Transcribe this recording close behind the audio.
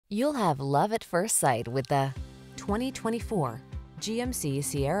You'll have love at first sight with the 2024 GMC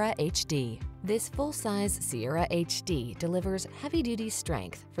Sierra HD. This full-size Sierra HD delivers heavy-duty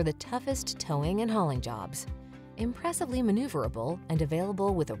strength for the toughest towing and hauling jobs. Impressively maneuverable and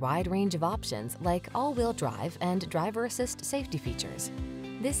available with a wide range of options like all-wheel drive and driver assist safety features.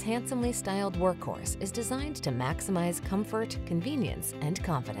 This handsomely styled workhorse is designed to maximize comfort, convenience, and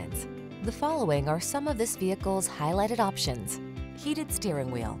confidence. The following are some of this vehicle's highlighted options: heated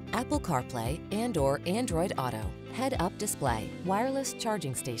steering wheel, Apple CarPlay and/or Android Auto, head-up display, wireless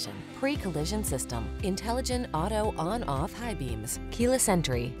charging station, pre-collision system, intelligent auto on-off high beams, keyless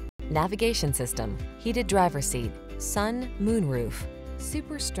entry, navigation system, heated driver's seat, sun, moonroof.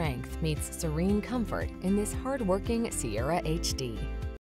 Super strength meets serene comfort in this hard-working Sierra HD.